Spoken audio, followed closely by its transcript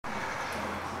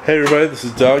Hey everybody, this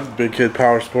is Doug,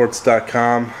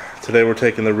 BigKidPowersports.com. Today we're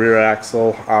taking the rear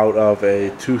axle out of a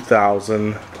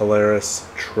 2000 Polaris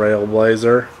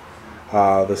TrailBlazer.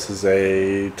 This is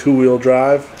a rear-wheel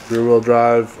drive,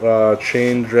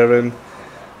 chain-driven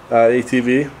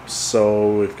ATV.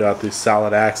 So we've got the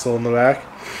solid axle in the back.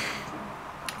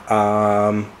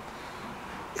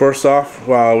 First off,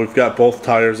 we've got both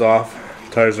tires off,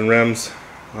 tires and rims.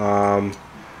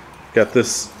 Got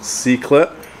this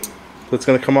C-clip that's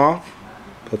going to come off.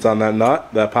 That's on that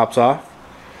nut. That pops off.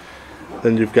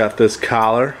 Then you've got this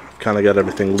collar. Kind of got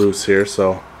everything loose here,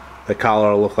 so the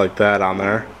collar will look like that on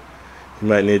there. You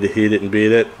might need to heat it and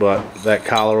beat it, but that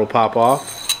collar will pop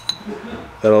off.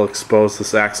 That'll expose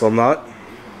this axle nut.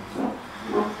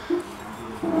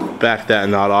 Back that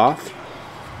nut off.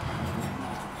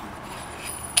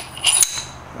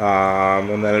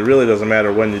 And then it really doesn't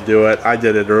matter when you do it. I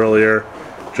did it earlier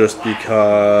just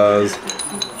because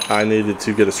I needed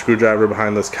to get a screwdriver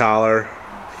behind this collar,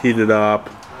 heat it up,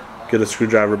 get a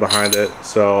screwdriver behind it.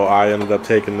 So I ended up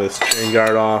taking this chain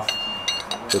guard off,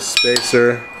 the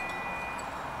spacer,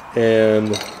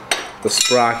 and the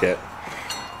sprocket.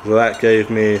 So that gave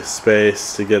me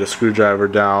space to get a screwdriver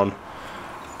down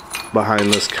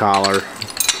behind this collar,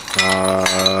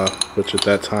 which at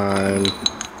that time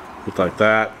looked like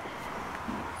that.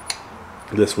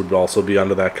 This would also be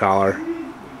under that collar.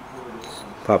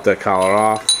 Pop that collar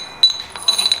off.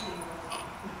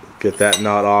 Get that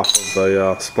nut off of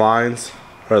the splines,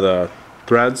 or the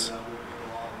threads.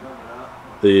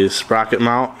 The sprocket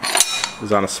mount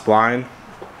is on a spline.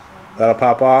 That'll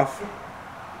pop off.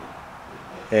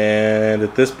 And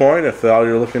at this point, if all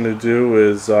you're looking to do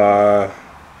is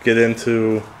get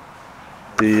into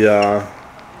the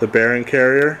bearing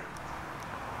carrier,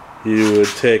 you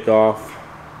would take off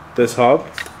this hub,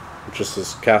 which is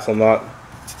this castle nut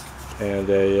and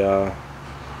a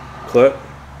clip.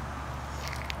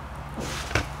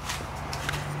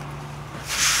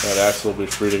 That axle will be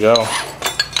free to go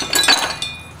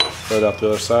right out the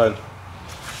other side.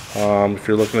 If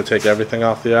you're looking to take everything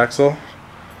off the axle,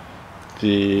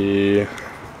 the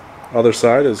other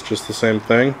side is just the same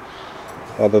thing,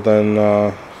 other than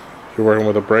you're working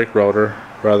with a brake rotor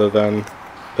rather than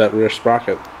that rear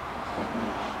sprocket.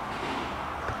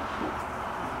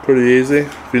 Pretty easy.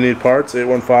 If you need parts,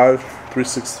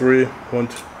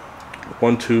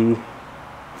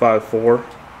 815-363-1254.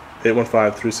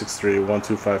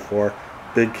 815-363-1254.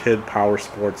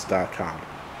 BigKidPowersports.com.